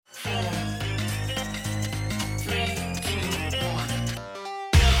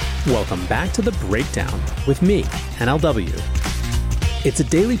Welcome back to The Breakdown with me, NLW. It's a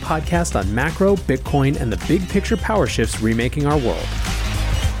daily podcast on macro, Bitcoin, and the big picture power shifts remaking our world.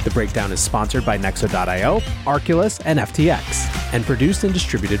 The Breakdown is sponsored by Nexo.io, Arculus, and FTX, and produced and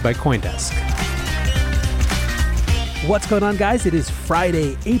distributed by CoinDesk. What's going on, guys? It is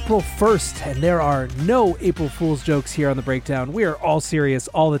Friday, April 1st, and there are no April Fool's jokes here on The Breakdown. We are all serious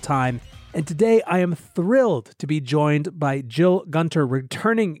all the time. And today I am thrilled to be joined by Jill Gunter,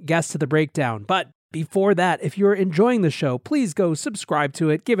 returning guest to The Breakdown. But before that, if you're enjoying the show, please go subscribe to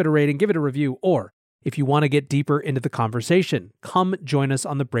it, give it a rating, give it a review, or if you want to get deeper into the conversation, come join us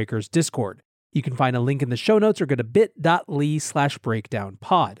on the Breakers Discord. You can find a link in the show notes or go to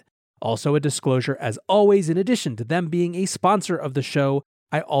bit.ly/breakdownpod. Also a disclosure, as always, in addition to them being a sponsor of the show,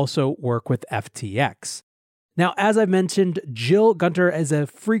 I also work with FTX. Now, as I've mentioned, Jill Gunter is a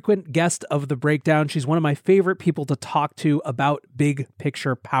frequent guest of The Breakdown. She's one of my favorite people to talk to about big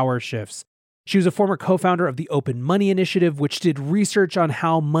picture power shifts. She was a former co-founder of the Open Money Initiative, which did research on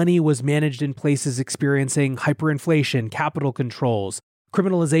how money was managed in places experiencing hyperinflation, capital controls,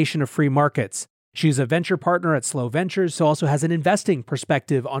 criminalization of free markets. She's a venture partner at Slow Ventures, so also has an investing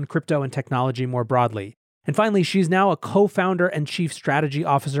perspective on crypto and technology more broadly. And finally, she's now a co-founder and chief strategy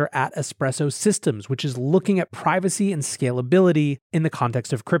officer at Espresso Systems, which is looking at privacy and scalability in the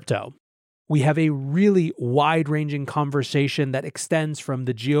context of crypto. We have a really wide-ranging conversation that extends from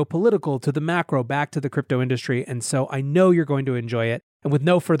the geopolitical to the macro back to the crypto industry, and so I know you're going to enjoy it. And with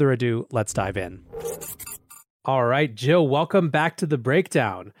no further ado, let's dive in. All right, Jill, welcome back to The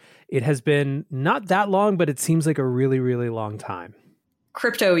Breakdown. It has been not that long, but it seems like a really, really long time.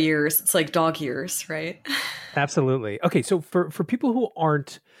 Crypto years, it's like dog years, right? Absolutely. Okay, so for people who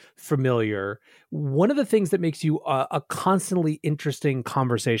aren't familiar, one of the things that makes you a constantly interesting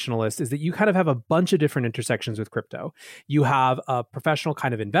conversationalist is that you kind of have a bunch of different intersections with crypto. You have a professional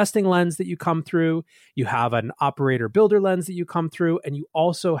kind of investing lens that you come through, you have an operator builder lens that you come through, and you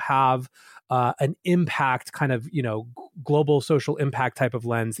also have an impact kind of, global social impact type of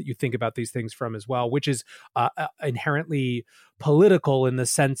lens that you think about these things from as well, which is inherently political in the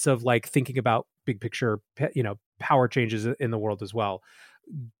sense of like thinking about big picture, power changes in the world as well.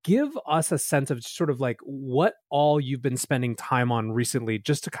 Give us a sense of sort of like what all you've been spending time on recently,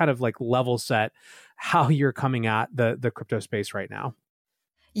 just to kind of like level set how you're coming at the crypto space right now.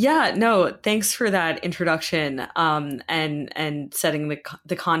 Yeah, no, thanks for that introduction, and setting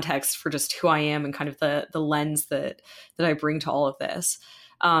the context for just who I am and kind of the lens that I bring to all of this.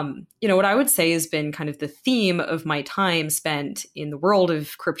 What I would say has been kind of the theme of my time spent in the world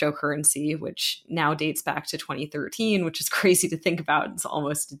of cryptocurrency, which now dates back to 2013, which is crazy to think about. It's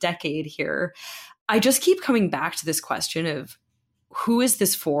almost a decade here. I just keep coming back to this question of who is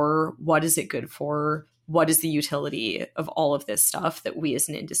this for? What is it good for? What is the utility of all of this stuff that we as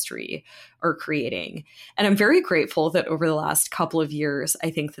an industry are creating? And I'm very grateful that over the last couple of years,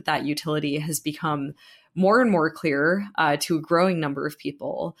 I think that utility has become more and more clear to a growing number of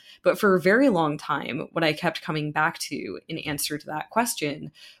people. But for a very long time, what I kept coming back to in answer to that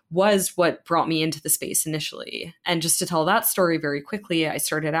question was what brought me into the space initially. And just to tell that story very quickly, I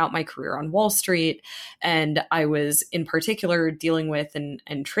started out my career on Wall Street, and I was in particular dealing with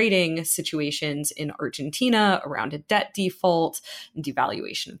and trading situations in Argentina around a debt default and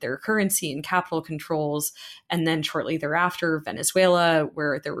devaluation of their currency and capital controls. And then shortly thereafter, Venezuela,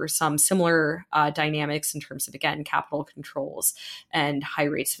 where there were some similar dynamics in terms of, again, capital controls and high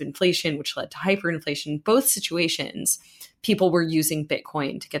rates of inflation, which led to hyperinflation. Both situations, people were using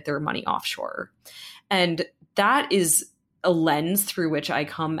Bitcoin to get their money offshore. And that is a lens through which I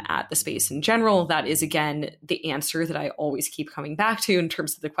come at the space in general. That is, again, the answer that I always keep coming back to in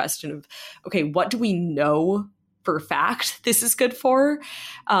terms of the question of, okay, what do we know for a fact this is good for?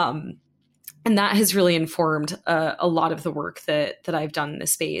 And that has really informed a lot of the work that I've done in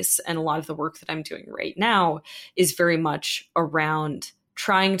this space. And a lot of the work that I'm doing right now is very much around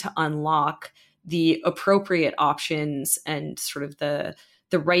trying to unlock the appropriate options and sort of the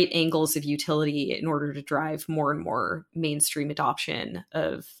right angles of utility in order to drive more and more mainstream adoption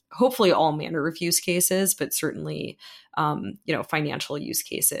of hopefully all manner of use cases, but certainly, financial use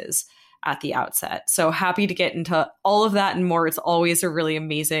cases at the outset. So happy to get into all of that and more. It's always a really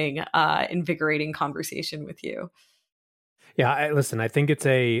amazing, invigorating conversation with you. Yeah, listen, I think it's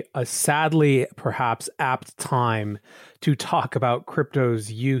a sadly perhaps apt time to talk about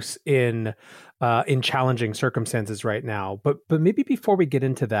crypto's use in challenging circumstances right now. But maybe before we get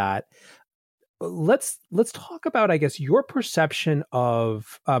into that, let's talk about, I guess, your perception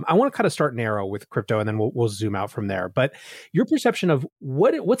of. I want to kind of start narrow with crypto, and then we'll zoom out from there. But your perception of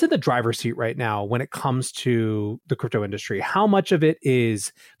what's in the driver's seat right now when it comes to the crypto industry. How much of it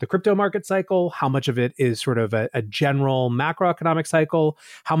is the crypto market cycle? How much of it is sort of a general macroeconomic cycle?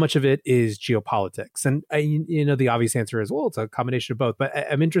 How much of it is geopolitics? And the obvious answer is, well, it's a combination of both. But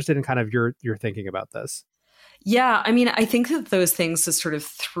I'm interested in kind of your thinking about this. Yeah, I mean, I think that those things is sort of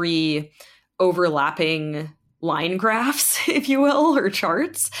three overlapping line graphs, if you will, or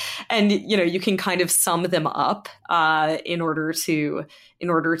charts, and you can kind of sum them up in order to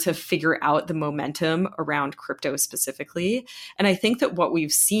figure out the momentum around crypto specifically. And I think that what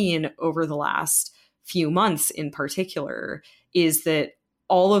we've seen over the last few months, in particular, is that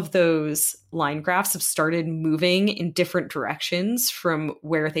all of those line graphs have started moving in different directions from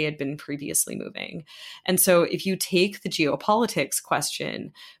where they had been previously moving. And so if you take the geopolitics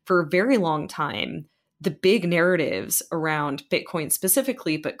question, for a very long time, the big narratives around Bitcoin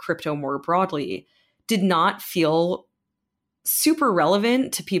specifically, but crypto more broadly, did not feel super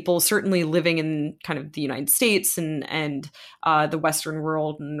relevant to people certainly living in kind of the United States and the Western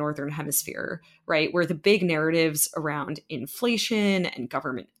world and Northern Hemisphere, right? Where the big narratives around inflation and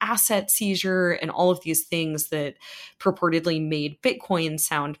government asset seizure and all of these things that purportedly made Bitcoin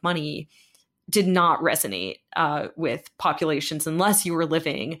sound money did not resonate with populations unless you were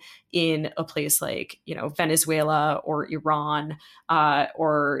living in a place like, Venezuela or Iran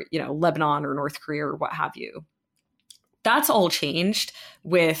or, Lebanon or North Korea or what have you. That's all changed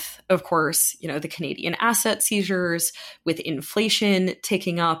with, of course, the Canadian asset seizures, with inflation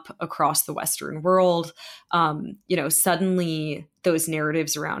ticking up across the Western world. Suddenly those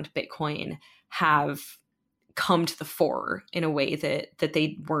narratives around Bitcoin have come to the fore in a way that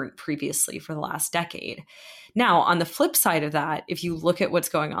they weren't previously for the last decade. Now, on the flip side of that, if you look at what's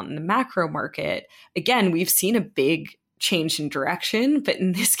going on in the macro market, again, we've seen a big change in direction, but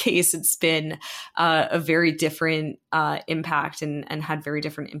in this case, it's been a very different impact and had very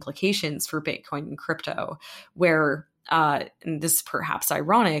different implications for Bitcoin and crypto, where, and this is perhaps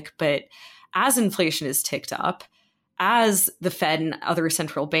ironic, but as inflation has ticked up, as the Fed and other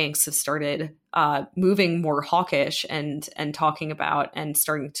central banks have started moving more hawkish and talking about and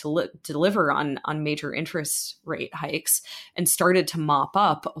starting to deliver on major interest rate hikes and started to mop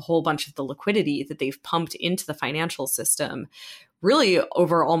up a whole bunch of the liquidity that they've pumped into the financial system, really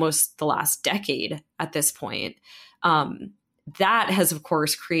over almost the last decade at this point, that has, of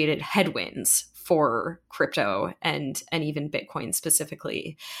course, created headwinds for crypto and even Bitcoin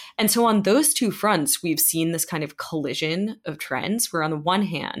specifically. And so on those two fronts, we've seen this kind of collision of trends where on the one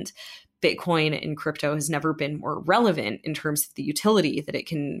hand, Bitcoin and crypto has never been more relevant in terms of the utility that it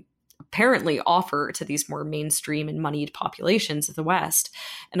can apparently offer to these more mainstream and moneyed populations of the West.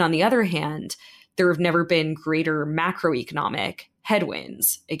 And on the other hand, there have never been greater macroeconomic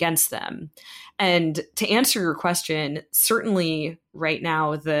headwinds against them. And to answer your question, certainly right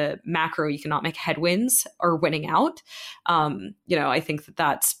now, the macroeconomic headwinds are winning out. I think that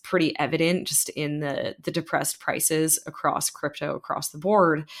that's pretty evident just in the depressed prices across crypto across the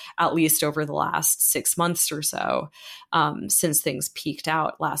board, at least over the last 6 months or so, since things peaked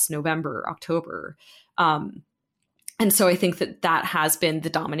out last November, October. And so I think that has been the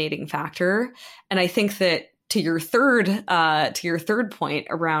dominating factor. And I think that to your third point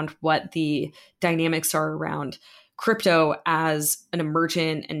around what the dynamics are around crypto as an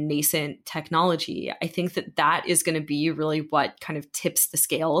emergent and nascent technology, I think that is going to be really what kind of tips the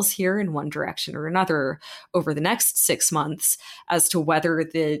scales here in one direction or another over the next 6 months as to whether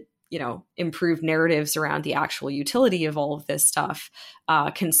the improved narratives around the actual utility of all of this stuff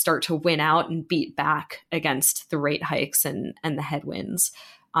can start to win out and beat back against the rate hikes and the headwinds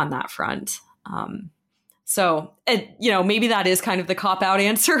on that front. So, maybe that is kind of the cop-out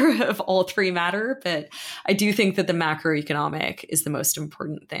answer of all three matter, but I do think that the macroeconomic is the most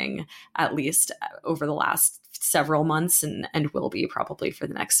important thing, at least over the last several months and will be probably for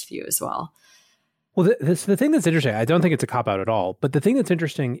the next few as well. Well, the thing that's interesting, I don't think it's a cop-out at all, but the thing that's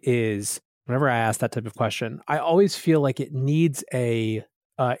interesting is whenever I ask that type of question, I always feel like it needs a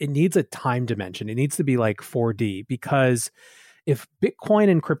time dimension. It needs to be like 4D, because if Bitcoin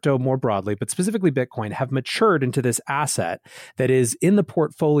and crypto more broadly, but specifically Bitcoin, have matured into this asset that is in the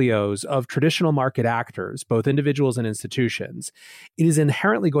portfolios of traditional market actors, both individuals and institutions, it is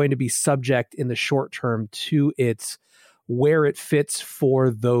inherently going to be subject in the short term to its where it fits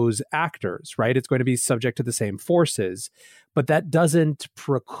for those actors, right? It's going to be subject to the same forces, but that doesn't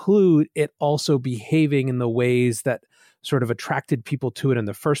preclude it also behaving in the ways that sort of attracted people to it in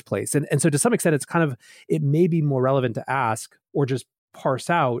the first place. And so to some extent, it may be more relevant to ask or just parse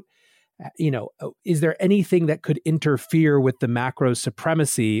out is there anything that could interfere with the macro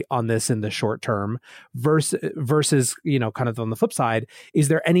supremacy on this in the short term versus, kind of on the flip side, is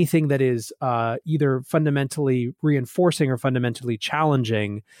there anything that is either fundamentally reinforcing or fundamentally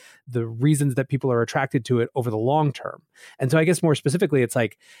challenging the reasons that people are attracted to it over the long term? And so I guess more specifically, it's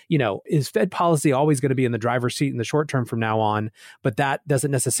like, is Fed policy always going to be in the driver's seat in the short term from now on? But that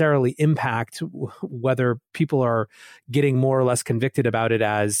doesn't necessarily impact whether people are getting more or less convicted about it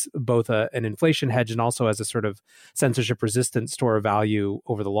as both an inflation hedge and also as a sort of censorship resistant store of value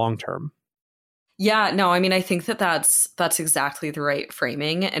over the long term. Yeah, no, I mean, I think that's exactly the right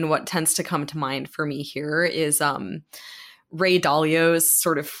framing. And what tends to come to mind for me here is Ray Dalio's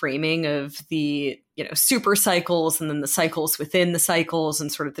sort of framing of the, super cycles and then the cycles within the cycles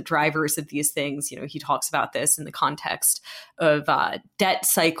and sort of the drivers of these things. He talks about this in the context of debt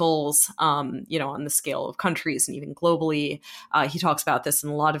cycles, on the scale of countries and even globally. He talks about this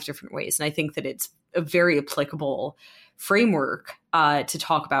in a lot of different ways. And I think that it's a very applicable framework to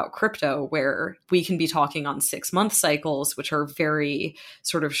talk about crypto, where we can be talking on 6-month cycles, which are very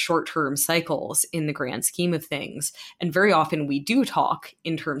sort of short-term cycles in the grand scheme of things. And very often we do talk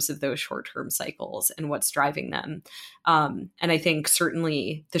in terms of those short-term cycles and what's driving them. And I think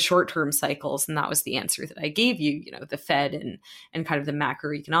certainly the short-term cycles, and that was the answer that I gave you, the Fed and kind of the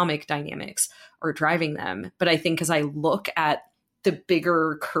macroeconomic dynamics are driving them. But I think as I look at the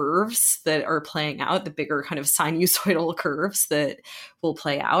bigger curves that are playing out, the bigger kind of sinusoidal curves that will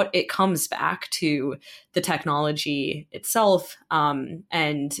play out, it comes back to the technology itself.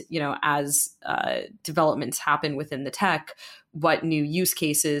 And, as developments happen within the tech, what new use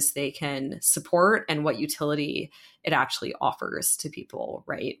cases they can support and what utility it actually offers to people,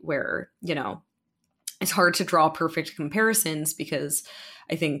 right? Where, it's hard to draw perfect comparisons because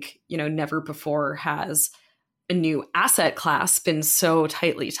I think, never before has a new asset class been so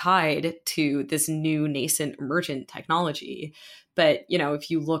tightly tied to this new nascent emergent technology. But,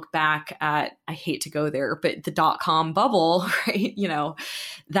 if you look back at, I hate to go there, but the dot-com bubble, right,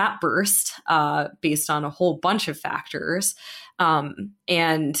 that burst based on a whole bunch of factors. And,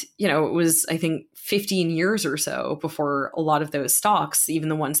 it was, I think, 15 years or so before a lot of those stocks, even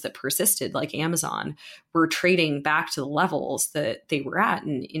the ones that persisted, like Amazon, were trading back to the levels that they were at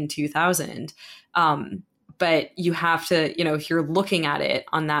in 2000. But you have to, if you're looking at it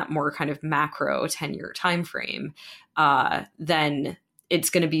on that more kind of macro 10-year time frame, then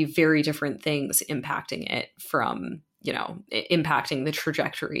it's going to be very different things impacting it from, impacting the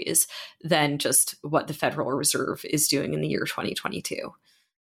trajectories than just what the Federal Reserve is doing in the year 2022.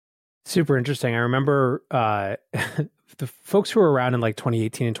 Super interesting. I remember the folks who were around in like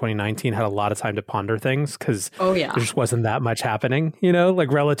 2018 and 2019 had a lot of time to ponder things because there just wasn't that much happening,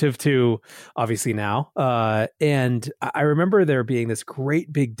 like relative to obviously now. And I remember there being this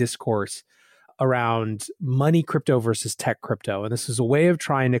great big discourse around money crypto versus tech crypto. And this is a way of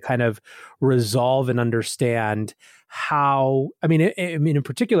trying to kind of resolve and understand how, in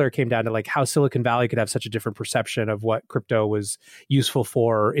particular, it came down to like how Silicon Valley could have such a different perception of what crypto was useful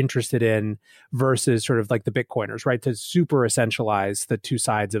for or interested in versus sort of like the Bitcoiners, right? To super essentialize the two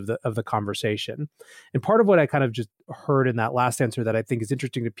sides of the conversation. And part of what I kind of just heard in that last answer that I think is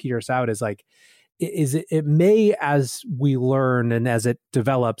interesting to peter us out is like, it may, as we learn and as it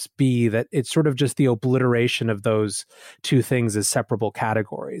develops, be that it's sort of just the obliteration of those two things as separable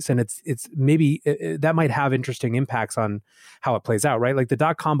categories. And it's maybe that might have interesting impacts on how it plays out, right? Like the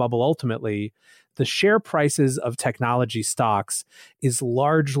dot-com bubble, ultimately, the share prices of technology stocks is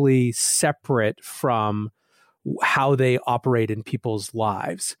largely separate from how they operate in people's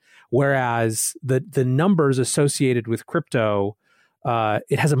lives. Whereas the numbers associated with crypto,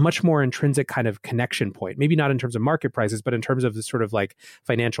 it has a much more intrinsic kind of connection point, maybe not in terms of market prices, but in terms of the sort of like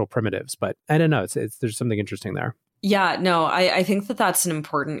financial primitives. But I don't know, there's something interesting there. Yeah, no, I think that's an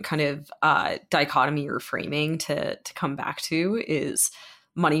important kind of dichotomy or framing to come back to is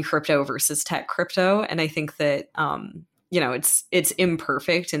money crypto versus tech crypto. And I think that, it's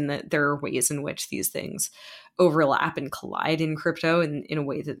imperfect in that there are ways in which these things overlap and collide in crypto in a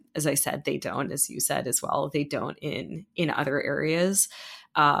way that, as I said, they don't, as you said as well, they don't in other areas.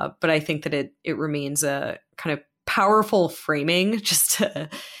 But I think that it remains a kind of powerful framing just to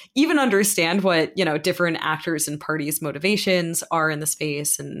even understand what, different actors and parties' motivations are in the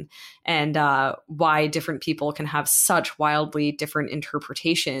space and why different people can have such wildly different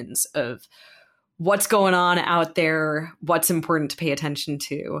interpretations of what's going on out there, what's important to pay attention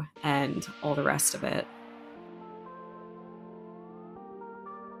to, and all the rest of it.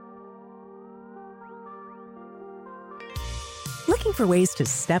 Looking for ways to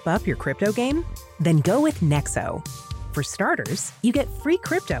step up your crypto game? Then go with Nexo. For starters, you get free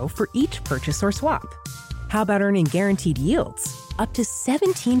crypto for each purchase or swap. How about earning guaranteed yields? Up to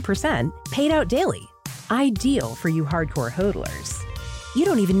 17% paid out daily. Ideal for you hardcore hodlers. You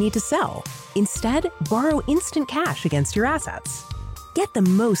don't even need to sell. Instead, borrow instant cash against your assets. Get the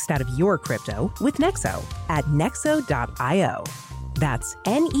most out of your crypto with Nexo at nexo.io. That's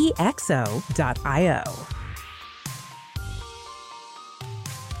NEXO.io.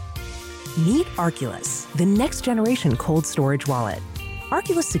 Meet Arculus, the next generation cold storage wallet.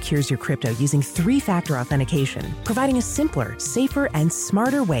 Arculus secures your crypto using 3-factor authentication, providing a simpler, safer, and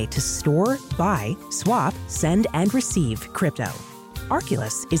smarter way to store, buy, swap, send, and receive crypto.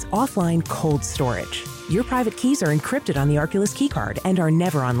 Arculus is offline cold storage. Your private keys are encrypted on the Arculus keycard and are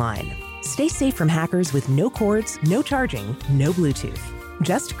never online. Stay safe from hackers with no cords, no charging, no Bluetooth.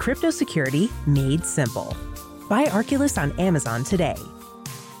 Just crypto security made simple. Buy Arculus on Amazon today.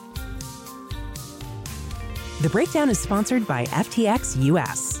 The Breakdown is sponsored by FTX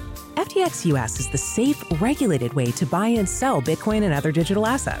US. FTX US is the safe, regulated way to buy and sell Bitcoin and other digital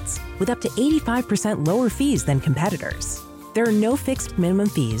assets, with up to 85% lower fees than competitors. There are no fixed minimum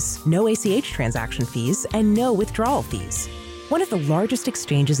fees, no ACH transaction fees, and no withdrawal fees. One of the largest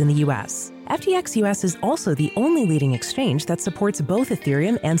exchanges in the US, FTX US is also the only leading exchange that supports both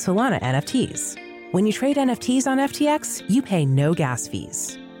Ethereum and Solana NFTs. When you trade NFTs on FTX, you pay no gas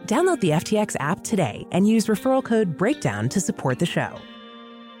fees. Download the FTX app today and use referral code BREAKDOWN to support the show.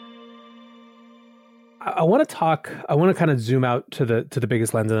 I want to kind of zoom out to the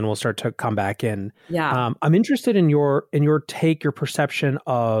biggest lens, and then we'll start to come back in. Yeah. I'm interested in your take, your perception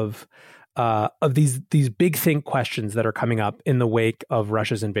of these big think questions that are coming up in the wake of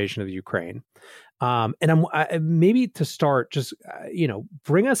Russia's invasion of the Ukraine. And maybe to start, just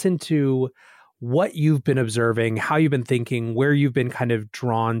bring us into what you've been observing, how you've been thinking, where you've been kind of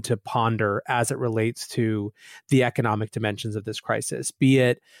drawn to ponder as it relates to the economic dimensions of this crisis, be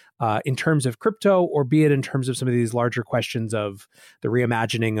it in terms of crypto or be it in terms of some of these larger questions of the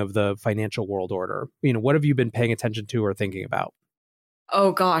reimagining of the financial world order. What have you been paying attention to or thinking about?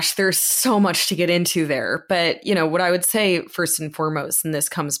 Oh gosh, there's so much to get into there. But, what I would say first and foremost, and this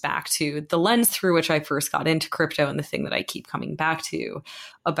comes back to the lens through which I first got into crypto and the thing that I keep coming back to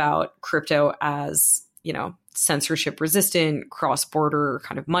about crypto as, censorship resistant, cross-border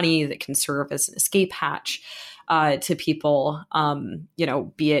kind of money that can serve as an escape hatch to people,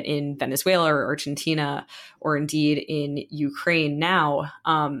 be it in Venezuela or Argentina or indeed in Ukraine now.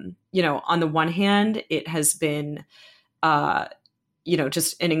 On the one hand, it has been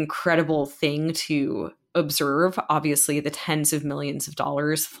just an incredible thing to observe. Obviously, the tens of millions of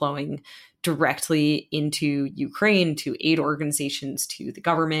dollars flowing directly into Ukraine, to aid organizations, to the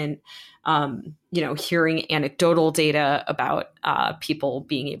government, hearing anecdotal data about people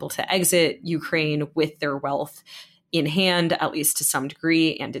being able to exit Ukraine with their wealth in hand, at least to some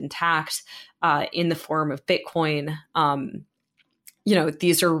degree, and intact in the form of Bitcoin.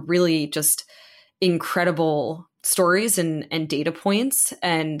 These are really just incredible stories and data points.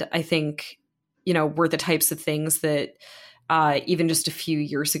 And I think, were the types of things that even just a few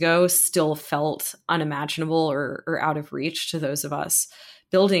years ago still felt unimaginable or out of reach to those of us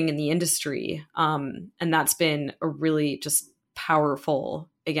building in the industry. And that's been a really just powerful,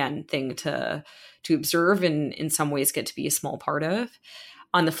 again, thing to observe and in some ways get to be a small part of.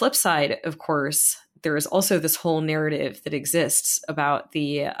 On the flip side, of course, there is also this whole narrative that exists about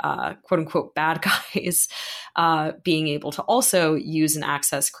the quote unquote bad guys being able to also use and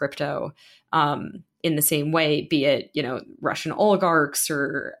access crypto in the same way, be it, Russian oligarchs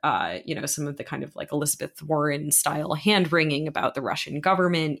or, some of the kind of like Elizabeth Warren style hand wringing about the Russian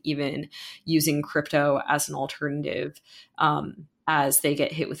government, even using crypto as an alternative as they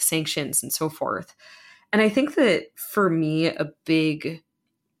get hit with sanctions and so forth. And I think that for me, a big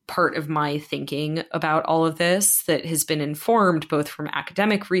part of my thinking about all of this that has been informed both from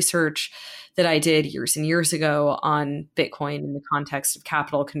academic research that I did years and years ago on Bitcoin in the context of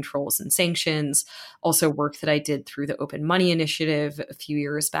capital controls and sanctions, also work that I did through the Open Money Initiative a few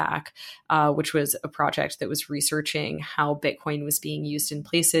years back, which was a project that was researching how Bitcoin was being used in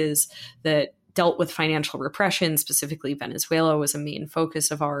places that dealt with financial repression. Specifically, Venezuela was a main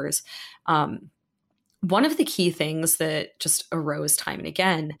focus of ours. One of the key things that just arose time and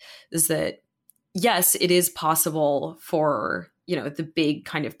again is that, yes, it is possible for, the big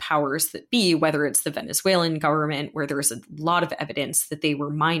kind of powers that be, whether it's the Venezuelan government, where there's a lot of evidence that they were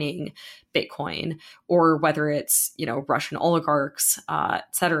mining Bitcoin, or whether it's, Russian oligarchs, et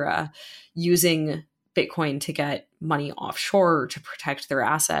cetera, using Bitcoin to get money offshore to protect their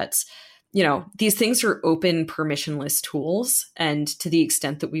assets. these things are open, permissionless tools. And to the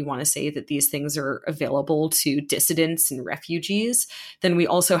extent that we want to say that these things are available to dissidents and refugees, then we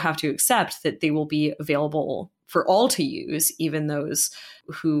also have to accept that they will be available for all to use, even those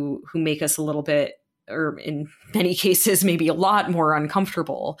who make us a little bit, or in many cases, maybe a lot more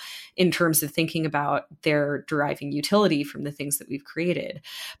uncomfortable in terms of thinking about their deriving utility from the things that we've created.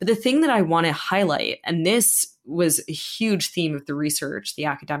 But the thing that I want to highlight, and this was a huge theme of the research, the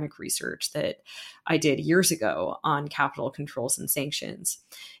academic research that I did years ago on capital controls and sanctions,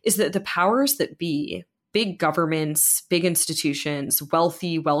 is that the powers that be, big governments, big institutions,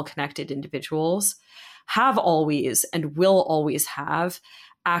 wealthy, well-connected individuals, have always and will always have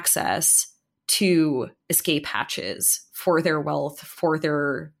access to escape hatches for their wealth, for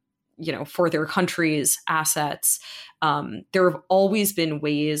their country's assets. There have always been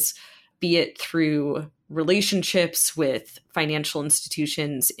ways, be it through relationships with financial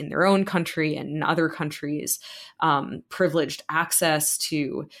institutions in their own country and in other countries, privileged access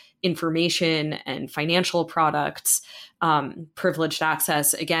to information and financial products, privileged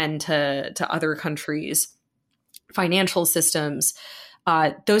access, again, to other countries' financial systems.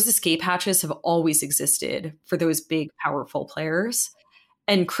 Those escape hatches have always existed for those big, powerful players.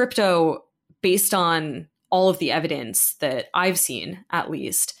 And crypto, based on all of the evidence that I've seen, at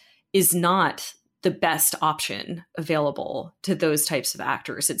least, is not the best option available to those types of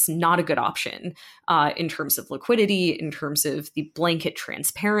actors. It's not a good option in terms of liquidity, in terms of the blanket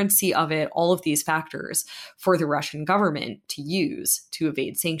transparency of it, all of these factors for the Russian government to use to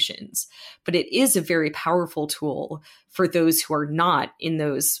evade sanctions. But it is a very powerful tool for those who are not in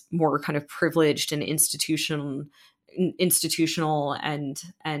those more kind of privileged and institutional and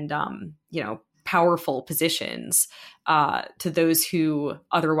powerful positions, to those who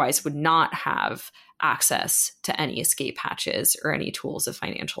otherwise would not have access to any escape hatches or any tools of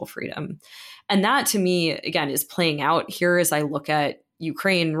financial freedom. And that, to me, again, is playing out here as I look at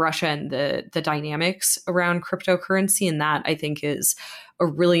Ukraine, Russia, and the dynamics around cryptocurrency. And that, I think, is a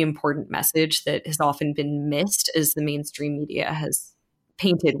really important message that has often been missed as the mainstream media has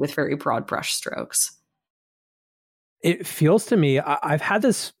painted with very broad brushstrokes. It feels to me, I've had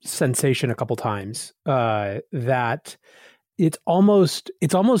this sensation a couple times that it's almost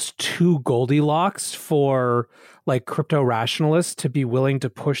too Goldilocks for like crypto rationalists to be willing to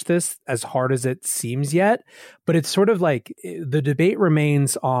push this as hard as it seems yet. But it's sort of like the debate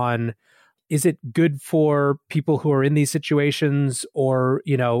remains on, is it good for people who are in these situations, or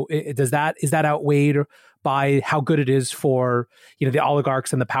is that outweighed by how good it is for the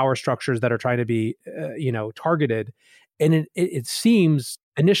oligarchs and the power structures that are trying to be targeted? And it seems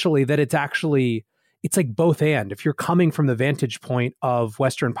initially that it's like both and. If you're coming from the vantage point of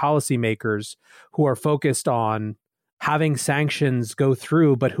Western policymakers who are focused on having sanctions go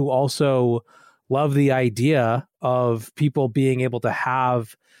through, but who also love the idea of people being able to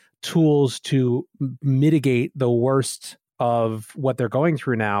have tools to mitigate the worst of what they're going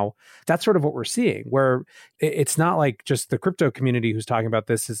through now, that's sort of what we're seeing, where it's not like just the crypto community who's talking about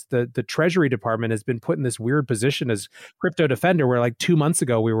this. Is the Treasury Department has been put in this weird position as crypto defender, where like 2 months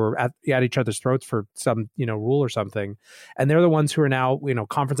ago we were at each other's throats for some rule or something, and they're the ones who are now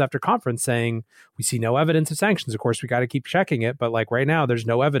conference after conference saying we see no evidence of sanctions. Of course, we got to keep checking it, but like right now, there's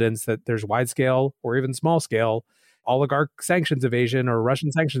no evidence that there's wide scale or even small scale oligarch sanctions evasion or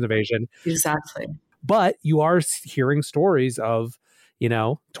Russian sanctions evasion. Exactly. But you are hearing stories of,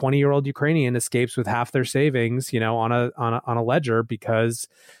 20-year-old Ukrainian escapes with half their savings, on a ledger because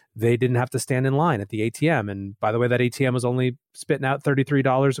they didn't have to stand in line at the ATM. And by the way, that ATM was only spitting out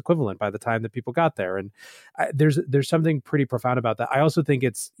 $33 equivalent by the time that people got there. And there's something pretty profound about that. I also think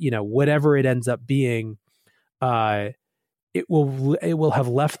it's, whatever it ends up being, it will have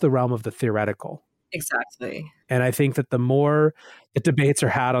left the realm of the theoretical. Exactly. And I think that the more the debates are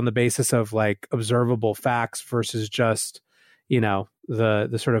had on the basis of like observable facts versus just,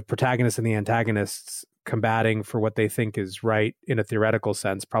 the sort of protagonists and the antagonists combating for what they think is right in a theoretical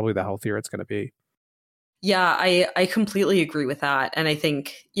sense, probably the healthier it's going to be. Yeah, I completely agree with that. And I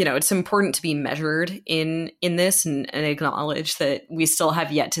think, it's important to be measured in this and acknowledge that we still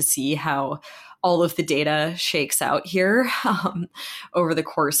have yet to see how all of the data shakes out here over the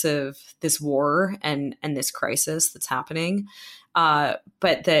course of this war and this crisis that's happening. But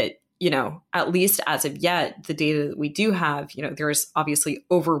that, at least as of yet, the data that we do have, there's obviously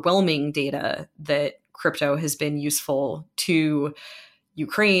overwhelming data that crypto has been useful to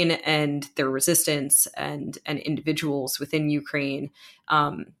Ukraine and their resistance and individuals within Ukraine,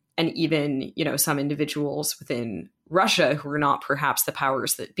 and even, some individuals within Russia, who are not perhaps the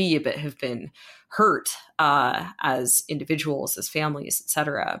powers that be, but have been hurt as individuals, as families,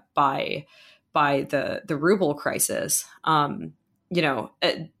 etc., by the ruble crisis.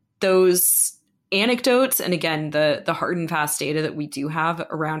 Those anecdotes, and again, the hard and fast data that we do have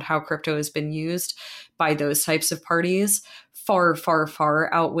around how crypto has been used by those types of parties far, far,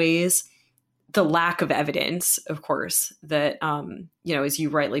 far outweighs the lack of evidence, of course, that, as you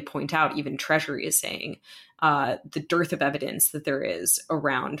rightly point out, even Treasury is saying, the dearth of evidence that there is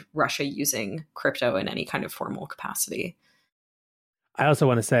around Russia using crypto in any kind of formal capacity. I also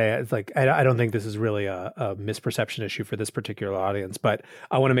want to say, it's like, I don't think this is really a misperception issue for this particular audience, but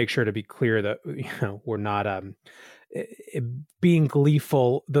I want to make sure to be clear that, we're not being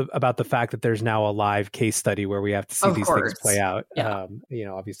gleeful about the fact that there's now a live case study where we have to see these things play out. Yeah.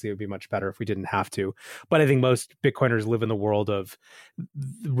 Obviously it would be much better if we didn't have to, but I think most Bitcoiners live in the world of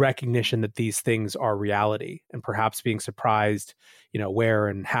recognition that these things are reality, and perhaps being surprised, where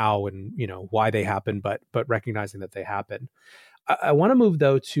and how and, why they happen, but recognizing that they happen. I want to move,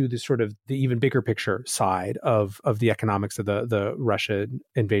 though, to the sort of the even bigger picture side of the economics of the Russian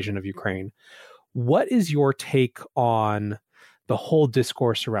invasion of Ukraine. What is your take on the whole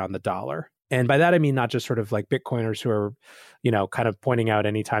discourse around the dollar? And by that, I mean not just sort of like Bitcoiners who are, kind of pointing out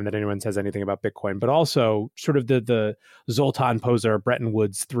anytime that anyone says anything about Bitcoin, but also sort of the Zoltan Pozsar, Bretton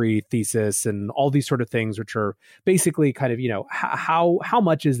Woods 3 thesis and all these sort of things, which are basically kind of, how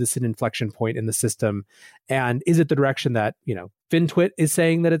much is this an inflection point in the system? And is it the direction that, FinTwit is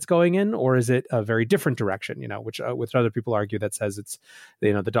saying that it's going in, or is it a very different direction, which other people argue that says it's,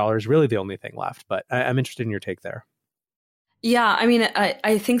 the dollar is really the only thing left. But I'm interested in your take there. Yeah, I mean,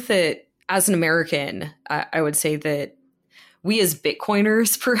 I think that as an American, I would say that we as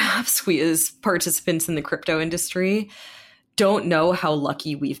Bitcoiners, perhaps we as participants in the crypto industry, don't know how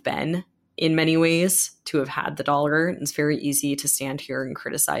lucky we've been in many ways to have had the dollar. It's very easy to stand here and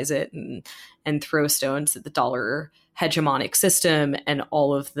criticize it and throw stones at the dollar hegemonic system and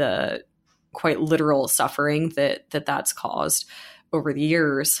all of the quite literal suffering that's caused over the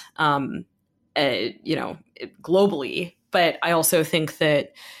years, globally. But I also think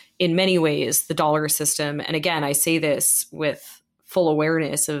that in many ways, the dollar system, and again, I say this with full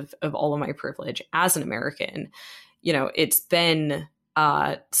awareness of all of my privilege as an American, it's been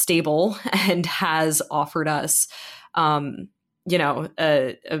stable and has offered us, a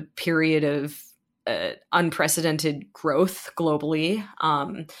period of unprecedented growth globally,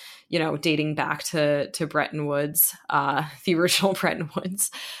 dating back to Bretton Woods, the original Bretton Woods.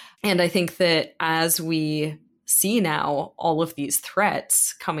 And I think that as we see now all of these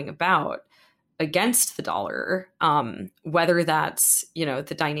threats coming about against the dollar, whether that's,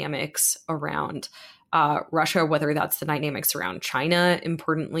 the dynamics around Russia, whether that's the dynamics around China,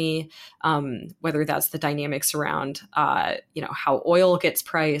 importantly, whether that's the dynamics around, how oil gets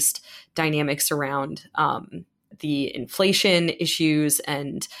priced, dynamics around the inflation issues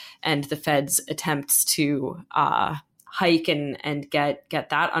and the Fed's attempts to hike and get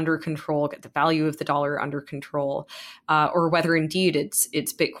that under control, get the value of the dollar under control, or whether indeed it's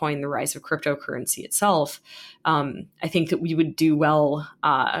Bitcoin, the rise of cryptocurrency itself. I think that we would do well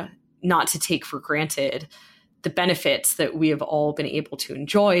not to take for granted the benefits that we have all been able to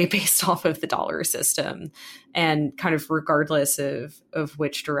enjoy based off of the dollar system, and kind of regardless of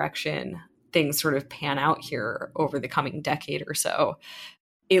which direction things sort of pan out here over the coming decade or so.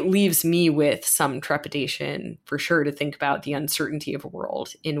 It leaves me with some trepidation, for sure, to think about the uncertainty of a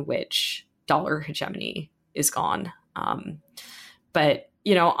world in which dollar hegemony is gone. But,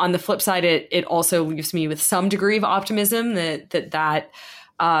 on the flip side, it also leaves me with some degree of optimism that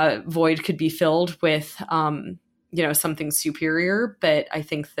void could be filled with, something superior. But I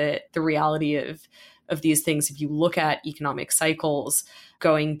think that the reality of these things, if you look at economic cycles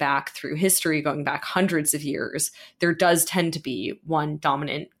going back through history, going back hundreds of years, there does tend to be one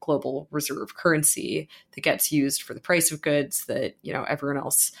dominant global reserve currency that gets used for the price of goods that, everyone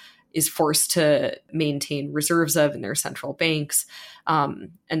else is forced to maintain reserves of in their central banks,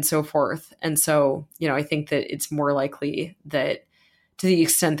 and so forth. And so, I think that it's more likely that to the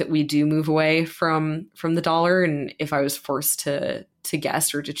extent that we do move away from the dollar, and if I was forced to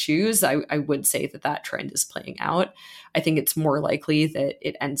guess or to choose, I would say that trend is playing out. I think it's more likely that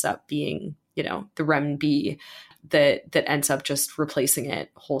it ends up being, the renminbi that ends up just replacing it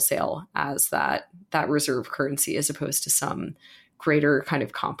wholesale as that reserve currency, as opposed to some greater kind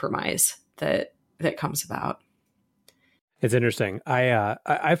of compromise that comes about. It's interesting.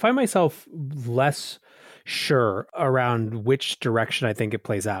 I find myself less sure around which direction I think it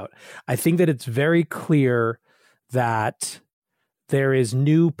plays out. I think that it's very clear that there is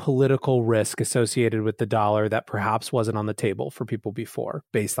new political risk associated with the dollar that perhaps wasn't on the table for people before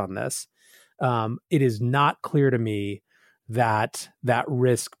based on this. It is not clear to me that that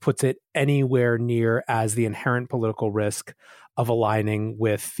risk puts it anywhere near as the inherent political risk of aligning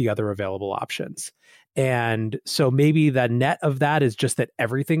with the other available options. And so maybe the net of that is just that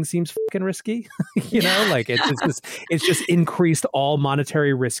everything seems fucking risky, like it's just increased all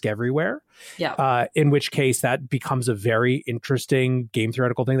monetary risk everywhere. Yeah. In which case that becomes a very interesting game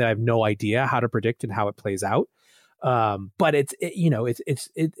theoretical thing that I have no idea how to predict and how it plays out. But I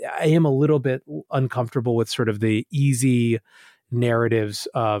am a little bit uncomfortable with sort of the easy narratives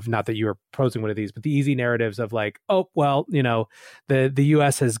of, not that you are posing one of these, but the easy narratives of like, oh, well, the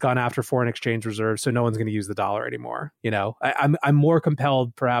US has gone after foreign exchange reserves, so no one's going to use the dollar anymore. I'm more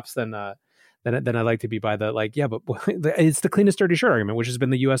compelled perhaps than I'd like to be by the like, yeah, but it's the cleanest dirty shirt argument, which has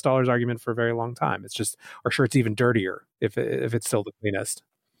been the US dollar's argument for a very long time. It's just our shirt's even dirtier if it's still the cleanest.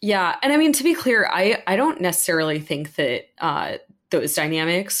 Yeah. And I mean, to be clear, I don't necessarily think that those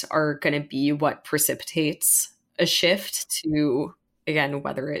dynamics are going to be what precipitates a shift to, again,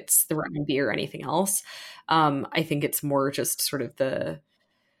 whether it's the RMB or anything else. I think it's more just sort of the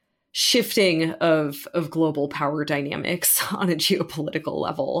shifting of global power dynamics on a geopolitical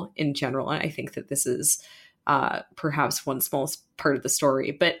level in general. And I think that this is perhaps one small part of the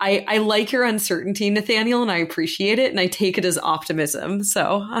story. But I like your uncertainty, Nathaniel, and I appreciate it. And I take it as optimism.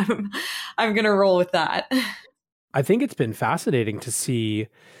 So I'm going to roll with that. I think it's been fascinating to see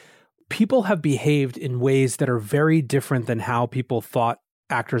people have behaved in ways that are very different than how people thought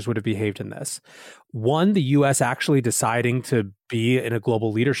actors would have behaved in this. One, the US actually deciding to be in a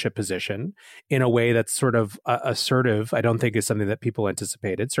global leadership position in a way that's sort of assertive, I don't think is something that people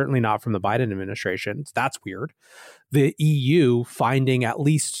anticipated, certainly not from the Biden administration. That's weird. The EU finding, at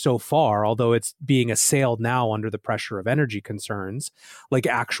least so far, although it's being assailed now under the pressure of energy concerns, like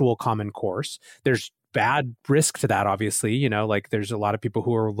actual common course. There's bad risk to that, obviously, like there's a lot of people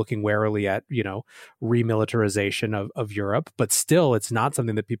who are looking warily at, remilitarization of Europe, but still it's not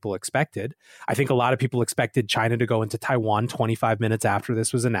something that people expected. I think a lot of people expected China to go into Taiwan 25 minutes after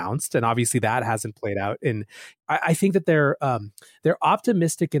this was announced. And obviously that hasn't played out. And I think that they're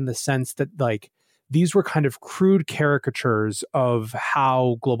optimistic in the sense that like these were kind of crude caricatures of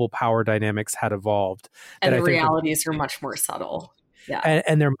how global power dynamics had evolved. And the realities are much more subtle. Yeah.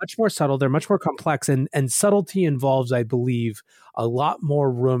 And they're much more subtle. They're much more complex. And subtlety involves, I believe, a lot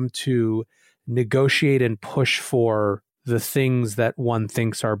more room to negotiate and push for the things that one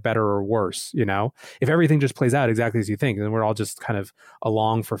thinks are better or worse. If everything just plays out exactly as you think, then we're all just kind of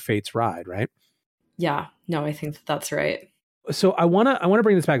along for fate's ride, right? Yeah, no, I think that's right. So I want to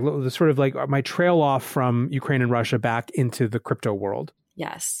bring this back, sort of like my trail off from Ukraine and Russia back into the crypto world.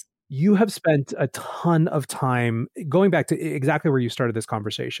 Yes. You have spent a ton of time going back to exactly where you started this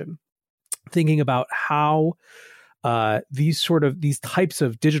conversation, thinking about how these types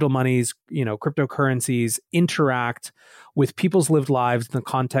of digital monies, cryptocurrencies interact with people's lived lives in the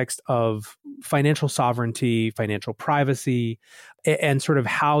context of financial sovereignty, financial privacy, and sort of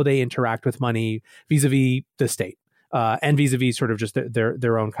how they interact with money vis-a-vis the state and vis-a-vis sort of just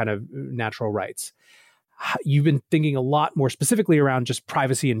their own kind of natural rights. You've been thinking a lot more specifically around just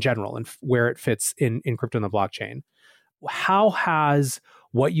privacy in general and where it fits in crypto and the blockchain. How has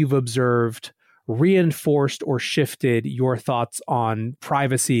what you've observed reinforced or shifted your thoughts on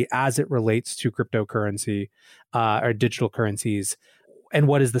privacy as it relates to cryptocurrency or digital currencies? And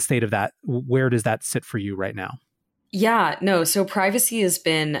what is the state of that? Where does that sit for you right now? Yeah, no. So privacy has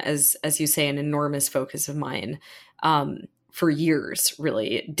been, as you say, an enormous focus of mine. For years,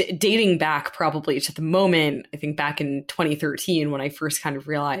 really, dating back probably to the moment, I think back in 2013, when I first kind of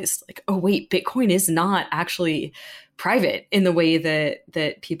realized like, oh, wait, Bitcoin is not actually private in the way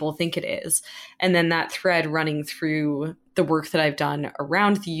that people think it is. And then that thread running through the work that I've done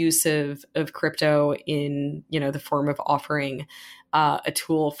around the use of crypto in, the form of offering a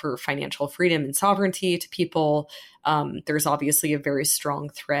tool for financial freedom and sovereignty to people. There's obviously a very strong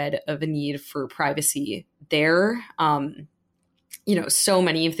thread of a need for privacy there. So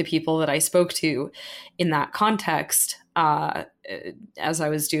many of the people that I spoke to in that context, as I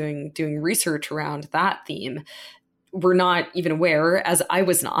was doing research around that theme, were not even aware, as I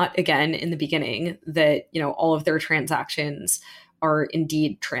was not, again, in the beginning, that, all of their transactions are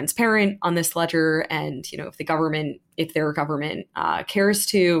indeed transparent on this ledger. And, if their government cares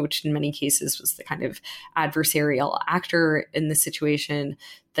to, which in many cases was the kind of adversarial actor in the situation,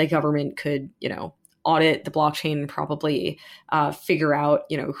 the government could, audit the blockchain, probably figure out,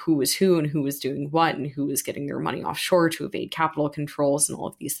 who was who and who was doing what and who was getting their money offshore to evade capital controls and all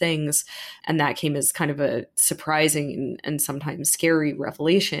of these things. And that came as kind of a surprising and sometimes scary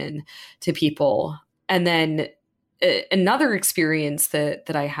revelation to people. And then another experience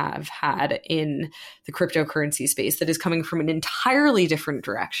that I have had in the cryptocurrency space that is coming from an entirely different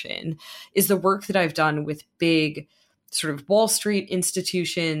direction is the work that I've done with big sort of Wall Street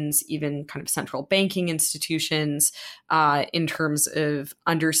institutions, even kind of central banking institutions, in terms of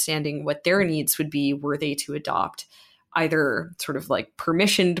understanding what their needs would be were they to adopt either sort of like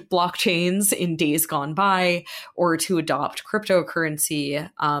permissioned blockchains in days gone by, or to adopt cryptocurrency,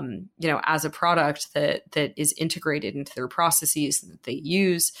 as a product that is integrated into their processes that they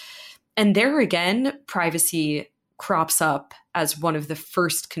use. And there again, privacy crops up as one of the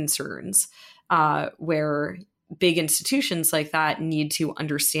first concerns, where big institutions like that need to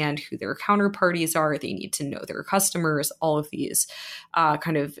understand who their counterparties are. They need to know their customers, all of these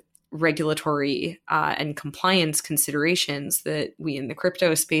kind of regulatory and compliance considerations that we in the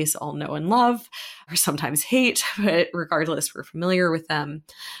crypto space all know and love, or sometimes hate, but regardless, we're familiar with them.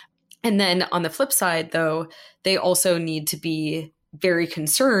 And then on the flip side, though, they also need to be very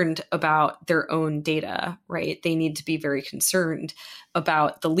concerned about their own data, right? They need to be very concerned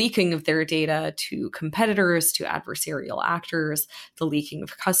about the leaking of their data to competitors, to adversarial actors, the leaking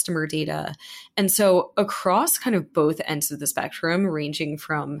of customer data. And so across kind of both ends of the spectrum, ranging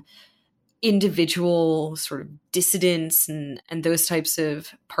from individual sort of dissidents and those types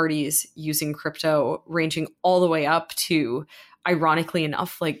of parties using crypto, ranging all the way up to, ironically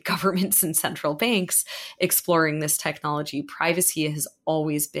enough, like governments and central banks exploring this technology, privacy has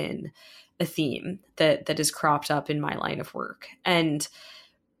always been a theme that has cropped up in my line of work. And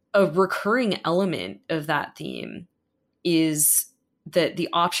a recurring element of that theme is that the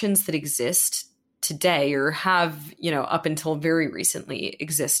options that exist today, or have, up until very recently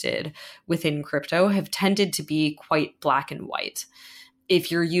existed within crypto, have tended to be quite black and white.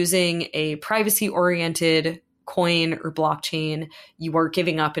 If you're using a privacy-oriented coin or blockchain, you are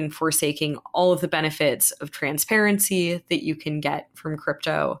giving up and forsaking all of the benefits of transparency that you can get from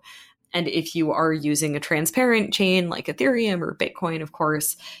crypto. And if you are using a transparent chain like Ethereum or Bitcoin, of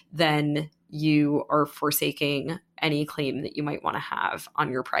course, then you are forsaking any claim that you might want to have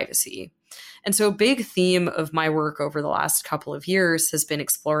on your privacy. And so a big theme of my work over the last couple of years has been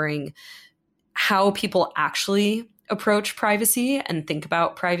exploring how people actually approach privacy and think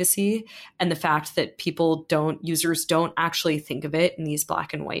about privacy, and the fact that users don't actually think of it in these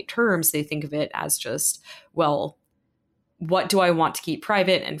black and white terms. They think of it as just, well, what do I want to keep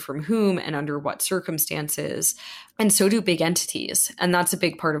private and from whom and under what circumstances? And so do big entities. And that's a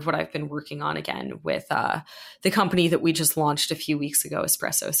big part of what I've been working on again with the company that we just launched a few weeks ago,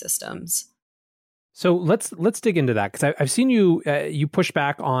 Espresso Systems. So let's dig into that, because I've seen you push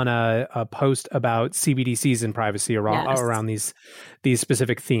back on a post about CBDCs and privacy around these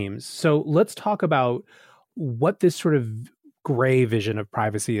specific themes. So let's talk about what this sort of gray vision of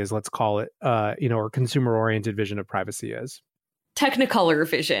privacy is, let's call it, or consumer-oriented vision of privacy is. Technicolor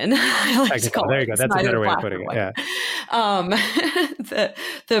vision. There you go. That's a better way of putting it. Yeah.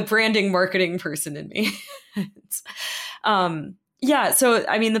 The branding marketing person in me. Yeah. So,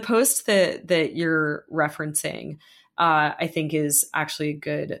 I mean, the post that you're referencing, I think is actually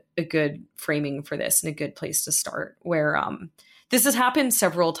a good framing for this and a good place to start, where this has happened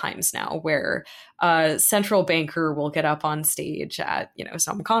several times now, where a central banker will get up on stage at,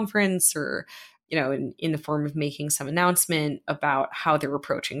 some conference or, in the form of making some announcement about how they're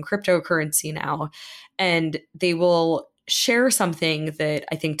approaching cryptocurrency now. And they will share something that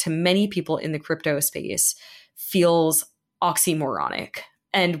I think to many people in the crypto space feels oxymoronic.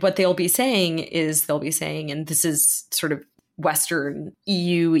 And what they'll be saying, and this is sort of Western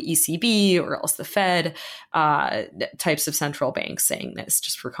EU, ECB, or else the Fed types of central banks saying this,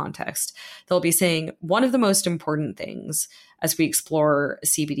 just for context. They'll be saying one of the most important things as we explore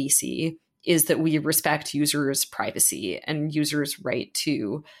CBDC is that we respect users' privacy and users' right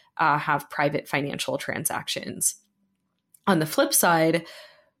to have private financial transactions. On the flip side,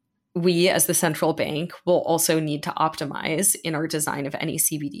 we as the central bank will also need to optimize in our design of any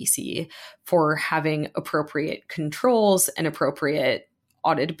CBDC for having appropriate controls and appropriate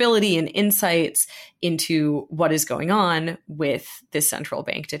auditability and insights into what is going on with this central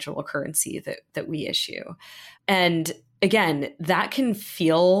bank digital currency that we issue. And again, that can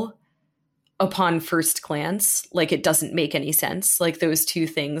feel, upon first glance, like it doesn't make any sense. Like those two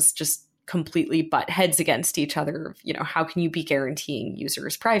things just completely butt heads against each other. How can you be guaranteeing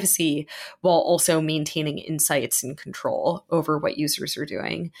users' privacy while also maintaining insights and control over what users are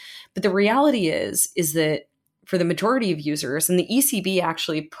doing? But the reality is that for the majority of users, and the ECB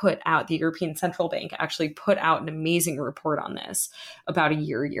actually the European Central Bank actually put out an amazing report on this about a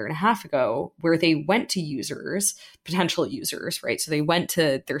year and a half ago, where they went to users, potential users, right? So they went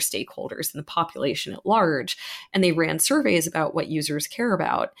to their stakeholders and the population at large, and they ran surveys about what users care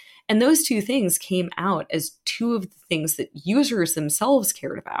about. And those two things came out as two of the things that users themselves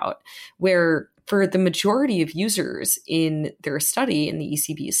cared about, where for the majority of users in their study, in the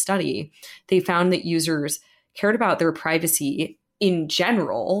ECB's study, they found that users cared about their privacy in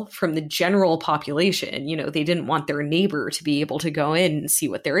general from the general population. They didn't want their neighbor to be able to go in and see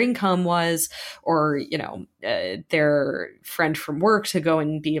what their income was, or, their friend from work to go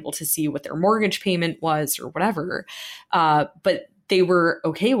and be able to see what their mortgage payment was or whatever. But they were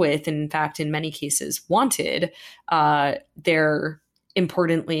okay with, and in fact, in many cases wanted, their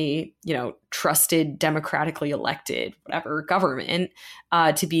importantly, trusted, democratically elected, whatever government,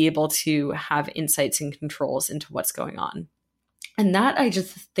 to be able to have insights and controls into what's going on. And that I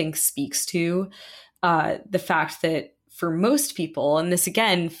just think speaks to the fact that for most people, and this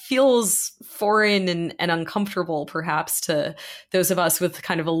again feels foreign and uncomfortable perhaps to those of us with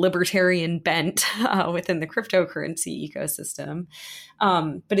kind of a libertarian bent within the cryptocurrency ecosystem,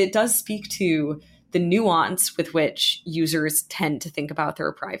 but it does speak to the nuance with which users tend to think about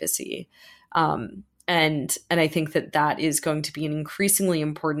their privacy. And I think that is going to be an increasingly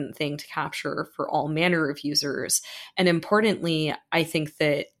important thing to capture for all manner of users. And importantly, I think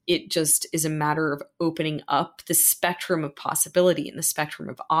that it just is a matter of opening up the spectrum of possibility and the spectrum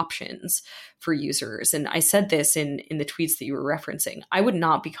of options for users. And I said this in the tweets that you were referencing. I would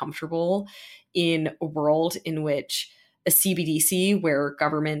not be comfortable in a world in which a CBDC, where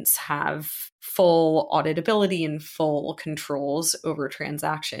governments have full auditability and full controls over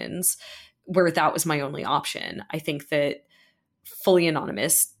transactions, where that was my only option. I think that fully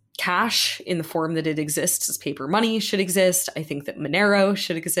anonymous cash in the form that it exists as paper money should exist. I think that Monero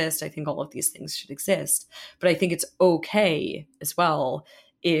should exist. I think all of these things should exist. But I think it's okay as well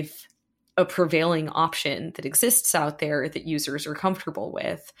if a prevailing option that exists out there that users are comfortable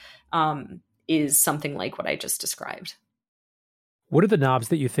with is something like what I just described. What are the knobs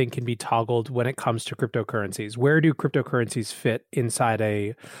that you think can be toggled when it comes to cryptocurrencies? Where do cryptocurrencies fit inside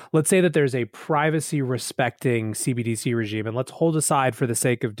let's say that there's a privacy respecting CBDC regime, and let's hold aside for the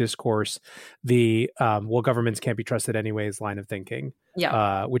sake of discourse the, governments can't be trusted anyways line of thinking,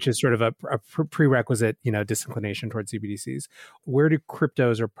 which is sort of a prerequisite, disinclination towards CBDCs. Where do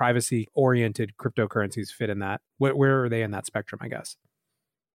cryptos or privacy oriented cryptocurrencies fit in that? Where are they in that spectrum, I guess?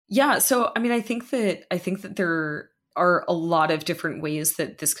 Yeah. So, I think that there are a lot of different ways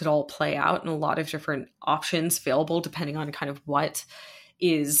that this could all play out, and a lot of different options available depending on kind of what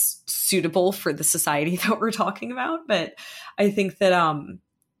is suitable for the society that we're talking about. But I think that,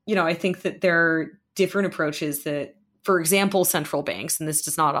 I think that there are different approaches that, for example, central banks, and this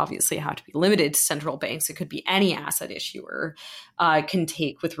does not obviously have to be limited to central banks, it could be any asset issuer, can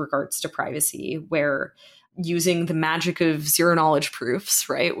take with regards to privacy, where using the magic of zero knowledge proofs,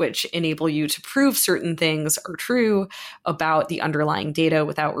 right, which enable you to prove certain things are true about the underlying data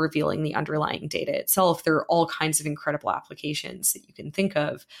without revealing the underlying data itself. There are all kinds of incredible applications that you can think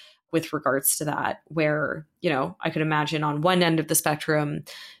of with regards to that, where, I could imagine on one end of the spectrum,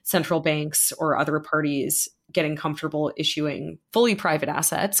 central banks or other parties getting comfortable issuing fully private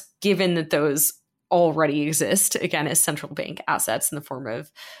assets, given that those already exist, again, as central bank assets in the form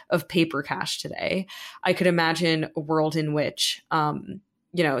of paper cash today. I could imagine a world in which,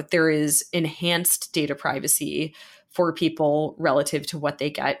 there is enhanced data privacy for people relative to what they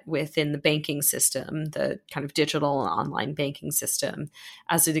get within the banking system, the kind of digital and online banking system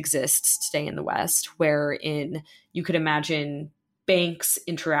as it exists today in the West, wherein you could imagine banks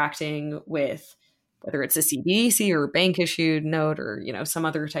interacting with whether it's a CBDC or a bank issued note or, some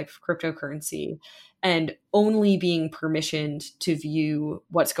other type of cryptocurrency, and only being permissioned to view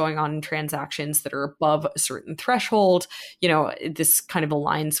what's going on in transactions that are above a certain threshold. This kind of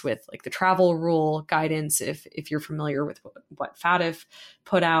aligns with like the travel rule guidance, if you're familiar with what FATF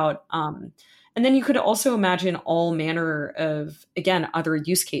put out. And then you could also imagine all manner of, again, other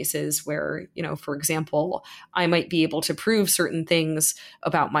use cases where, for example, I might be able to prove certain things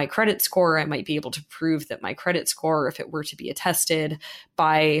about my credit score. I might be able to prove that my credit score, if it were to be attested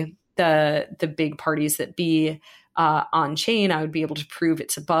by the big parties that be on chain, I would be able to prove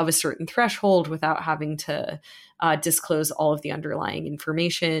it's above a certain threshold without having to disclose all of the underlying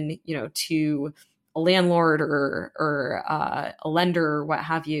information, to a landlord or a lender or what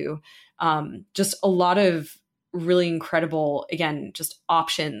have you. Just a lot of really incredible, again, just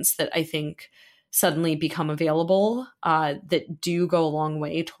options that I think suddenly become available that do go a long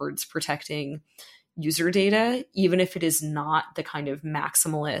way towards protecting user data, even if it is not the kind of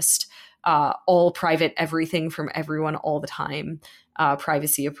maximalist, all private, everything from everyone all the time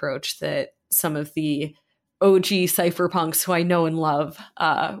privacy approach that some of the OG cypherpunks who I know and love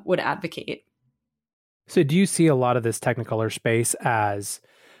would advocate. So do you see a lot of this Technicolor space as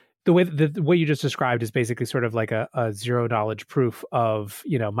the way you just described is basically sort of like a zero knowledge proof of,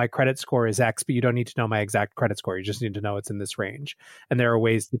 my credit score is X, but you don't need to know my exact credit score. You just need to know it's in this range. And there are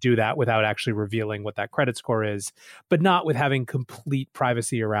ways to do that without actually revealing what that credit score is, but not with having complete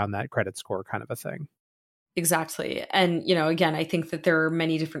privacy around that credit score kind of a thing. Exactly. And, again, I think that there are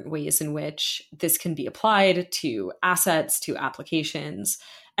many different ways in which this can be applied to assets, to applications.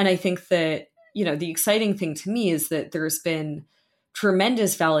 And I think that, the exciting thing to me is that there's been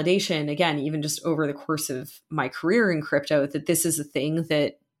tremendous validation, again, even just over the course of my career in crypto, that this is a thing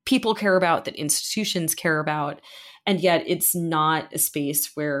that people care about, that institutions care about. And yet it's not a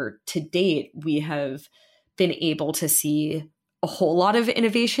space where to date we have been able to see a whole lot of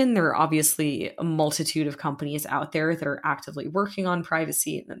innovation. There are obviously a multitude of companies out there that are actively working on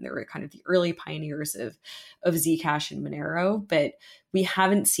privacy. And then there are kind of the early pioneers of Zcash and Monero, but we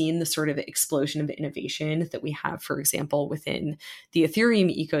haven't seen the sort of explosion of innovation that we have, for example, within the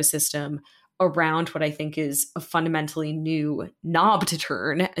Ethereum ecosystem around what I think is a fundamentally new knob to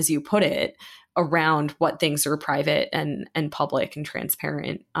turn, as you put it, around what things are private and public and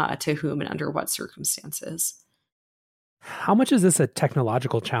transparent to whom and under what circumstances. How much is this a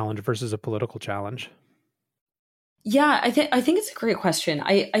technological challenge versus a political challenge? Yeah, I think it's a great question.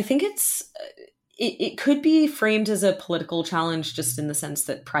 I think it could be framed as a political challenge, just in the sense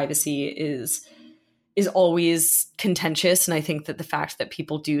that privacy is always contentious. And I think that the fact that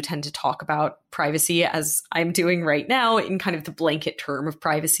people do tend to talk about privacy, as I'm doing right now, in kind of the blanket term of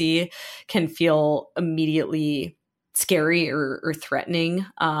privacy, can feel immediately scary or threatening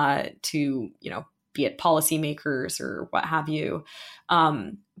to, be it policymakers or what have you.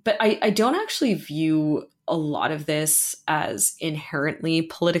 But I don't actually view a lot of this as inherently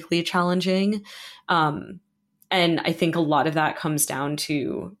politically challenging. And I think a lot of that comes down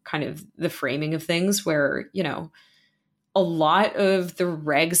to kind of the framing of things where, a lot of the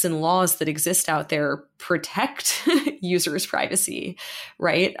regs and laws that exist out there protect users' privacy,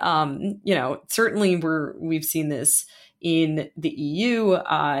 right? Certainly we've seen this in the EU.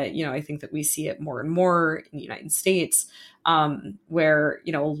 I think that we see it more and more in the United States, where,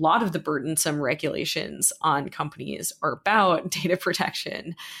 a lot of the burdensome regulations on companies are about data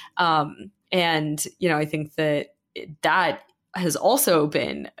protection. And I think that has also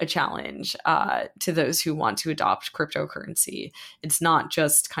been a challenge to those who want to adopt cryptocurrency. It's not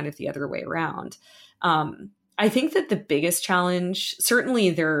just kind of the other way around. I think that the biggest challenge, certainly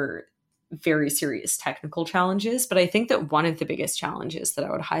there are very serious technical challenges, but I think that one of the biggest challenges that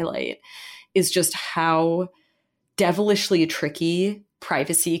I would highlight is just how devilishly tricky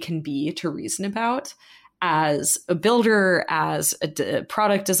privacy can be to reason about as a builder, as a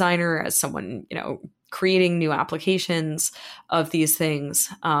product designer, as someone, creating new applications of these things.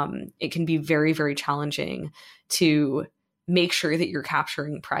 It can be very, very challenging to make sure that you're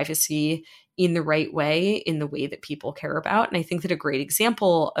capturing privacy in the right way, in the way that people care about. And I think that a great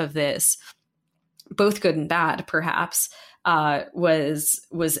example of this, both good and bad, perhaps, was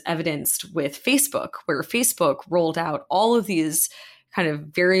evidenced with Facebook, where Facebook rolled out all of these kind of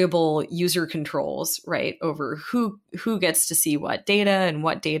variable user controls, right, over who gets to see what data and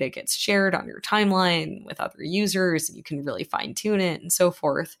what data gets shared on your timeline with other users, and you can really fine tune it and so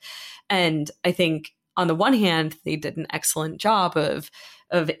forth. And I think on the one hand, they did an excellent job of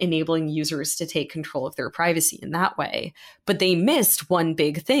enabling users to take control of their privacy in that way, but they missed one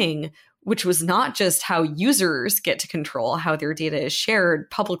big thing, which was not just how users get to control how their data is shared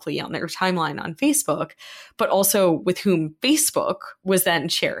publicly on their timeline on Facebook, but also with whom Facebook was then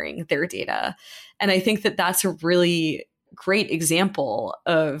sharing their data. And I think that that's a really great example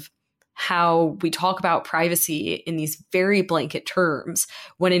of how we talk about privacy in these very blanket terms,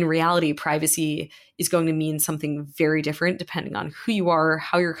 when in reality, privacy is going to mean something very different depending on who you are,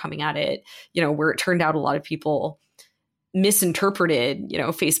 how you're coming at it, where it turned out a lot of people misinterpreted,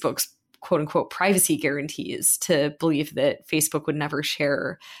 Facebook's quote unquote privacy guarantees to believe that Facebook would never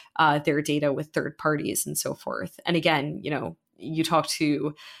share their data with third parties and so forth. And again, you talk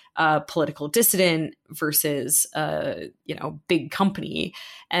to a political dissident versus big company,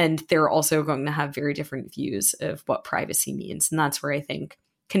 and they're also going to have very different views of what privacy means. And that's where I think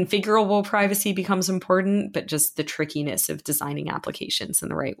configurable privacy becomes important, but just the trickiness of designing applications in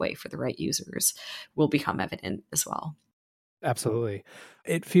the right way for the right users will become evident as well. Absolutely.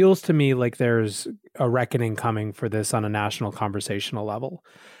 It feels to me like there's a reckoning coming for this on a national conversational level.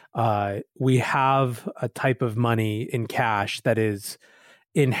 We have a type of money in cash that is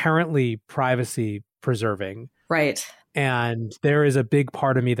inherently privacy preserving. Right. And there is a big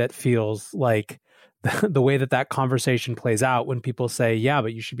part of me that feels like the way that conversation plays out when people say, yeah,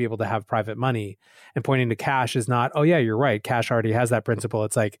 but you should be able to have private money, and pointing to cash is not, oh yeah, you're right, cash already has that principle.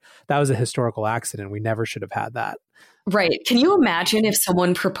 It's like, that was a historical accident. We never should have had that. Right. Can you imagine if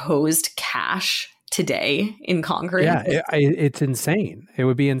someone proposed cash today in Congress? Yeah, it's insane. It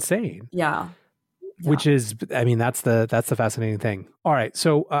would be insane. Yeah. Which is, I mean, that's the fascinating thing. All right,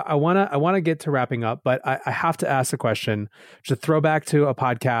 so I wanna get to wrapping up, but I have to ask a question to throw back to a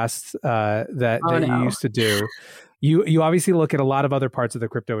podcast that you used to do. You obviously look at a lot of other parts of the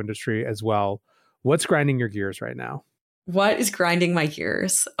crypto industry as well. What's grinding your gears right now? What is grinding my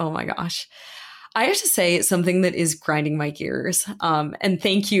gears? Oh my gosh. I have to say something that is grinding my gears. And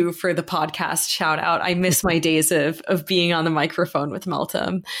thank you for the podcast shout out. I miss my days of being on the microphone with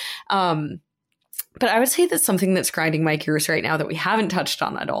Meltem. But I would say that something that's grinding my gears right now that we haven't touched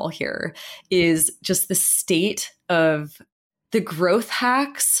on at all here is just the state of the growth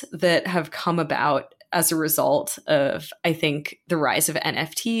hacks that have come about as a result of, I think, the rise of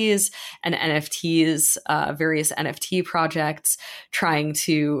NFTs and various NFT projects trying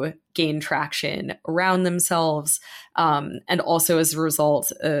to gain traction around themselves. And also as a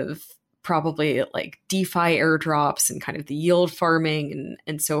result of probably like DeFi airdrops and kind of the yield farming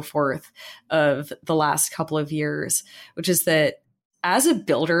and so forth of the last couple of years, which is that as a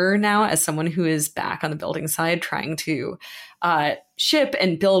builder now, as someone who is back on the building side, trying to ship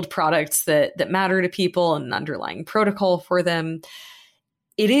and build products that matter to people and an underlying protocol for them,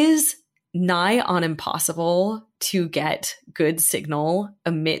 it is nigh on impossible to get good signal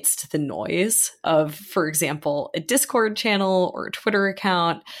amidst the noise of, for example, a Discord channel or a Twitter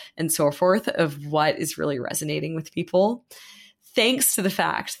account and so forth of what is really resonating with people. Thanks to the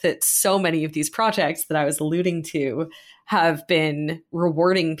fact that so many of these projects that I was alluding to have been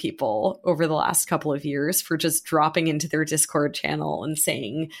rewarding people over the last couple of years for just dropping into their Discord channel and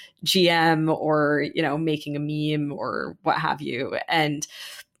saying GM or, making a meme or what have you. And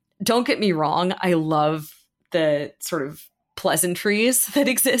don't get me wrong, I love the sort of pleasantries that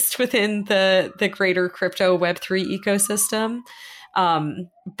exist within the greater crypto Web3 ecosystem.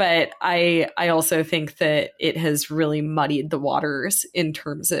 But I also think that it has really muddied the waters in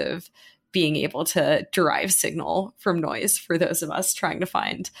terms of being able to derive signal from noise for those of us trying to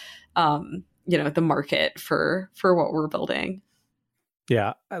find, the market for what we're building.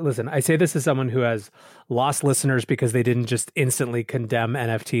 Yeah. Listen, I say this as someone who has lost listeners because they didn't just instantly condemn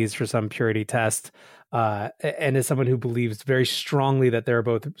NFTs for some purity test. And as someone who believes very strongly that there are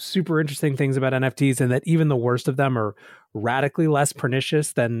both super interesting things about NFTs and that even the worst of them are radically less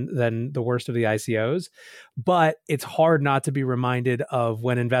pernicious than the worst of the ICOs. But it's hard not to be reminded of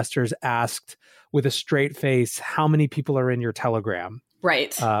when investors asked with a straight face, how many people are in your Telegram?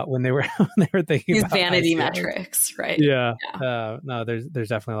 Right. When they were thinking these about vanity ICOs. Metrics, right? Yeah. No, there's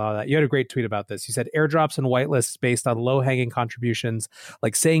definitely a lot of that. You had a great tweet about this. You said airdrops and whitelists based on low-hanging contributions,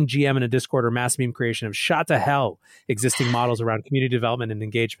 like saying GM in a Discord or mass meme creation, have shot to hell existing models around community development and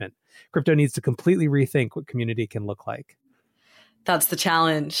engagement. Crypto needs to completely rethink what community can look like. That's the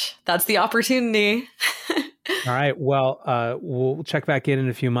challenge. That's the opportunity. All right. Well, we'll check back in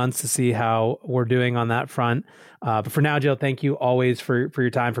a few months to see how we're doing on that front. But for now, Jill, thank you always for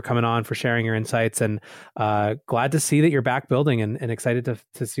your time, for coming on, for sharing your insights, and glad to see that you're back building and excited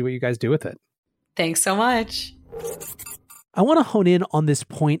to see what you guys do with it. Thanks so much. I want to hone in on this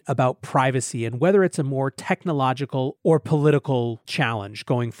point about privacy and whether it's a more technological or political challenge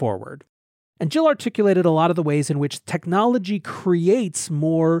going forward. And Jill articulated a lot of the ways in which technology creates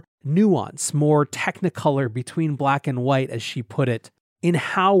more nuance, more technicolor between black and white, as she put it, in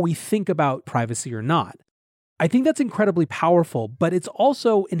how we think about privacy or not. I think that's incredibly powerful, but it's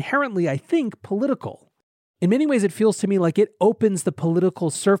also inherently, I think, political. In many ways, it feels to me like it opens the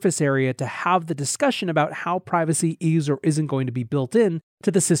political surface area to have the discussion about how privacy is or isn't going to be built in to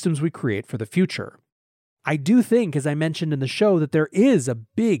the systems we create for the future. I do think, as I mentioned in the show, that there is a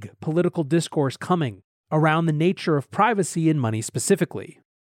big political discourse coming around the nature of privacy and money specifically.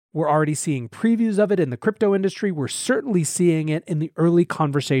 We're already seeing previews of it in the crypto industry. We're certainly seeing it in the early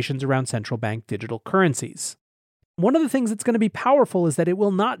conversations around central bank digital currencies. One of the things that's going to be powerful is that it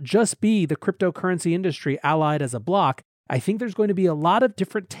will not just be the cryptocurrency industry allied as a block. I think there's going to be a lot of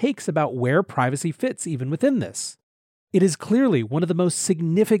different takes about where privacy fits even within this. It is clearly one of the most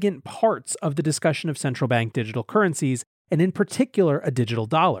significant parts of the discussion of central bank digital currencies, and in particular a digital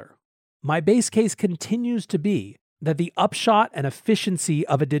dollar. My base case continues to be that the upshot and efficiency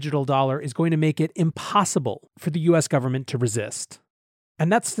of a digital dollar is going to make it impossible for the US government to resist. And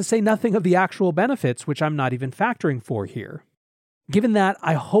that's to say nothing of the actual benefits, which I'm not even factoring for here. Given that,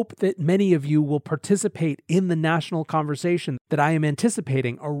 I hope that many of you will participate in the national conversation that I am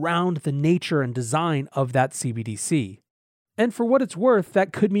anticipating around the nature and design of that CBDC. And for what it's worth,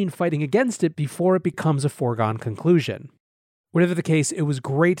 that could mean fighting against it before it becomes a foregone conclusion. Whatever the case, it was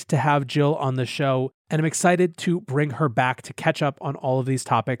great to have Jill on the show, and I'm excited to bring her back to catch up on all of these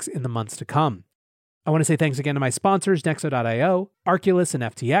topics in the months to come. I want to say thanks again to my sponsors, Nexo.io, Arculus, and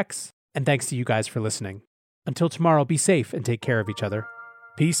FTX, and thanks to you guys for listening. Until tomorrow, be safe and take care of each other.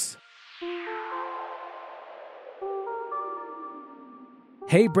 Peace.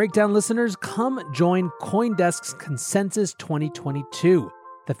 Hey, Breakdown listeners, come join CoinDesk's Consensus 2022,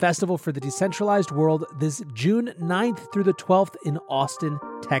 the festival for the decentralized world, this June 9th through the 12th in Austin,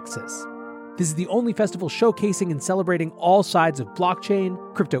 Texas. This is the only festival showcasing and celebrating all sides of blockchain,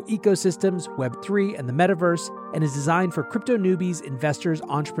 crypto ecosystems, Web3, and the metaverse, and is designed for crypto newbies, investors,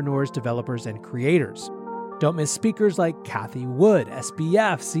 entrepreneurs, developers, and creators. Don't miss speakers like Cathie Wood,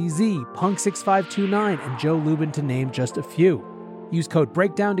 SBF, CZ, Punk6529, and Joe Lubin, to name just a few. Use code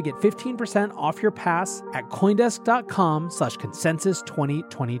BREAKDOWN to get 15% off your pass at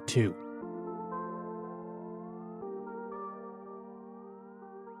coindesk.com/consensus2022.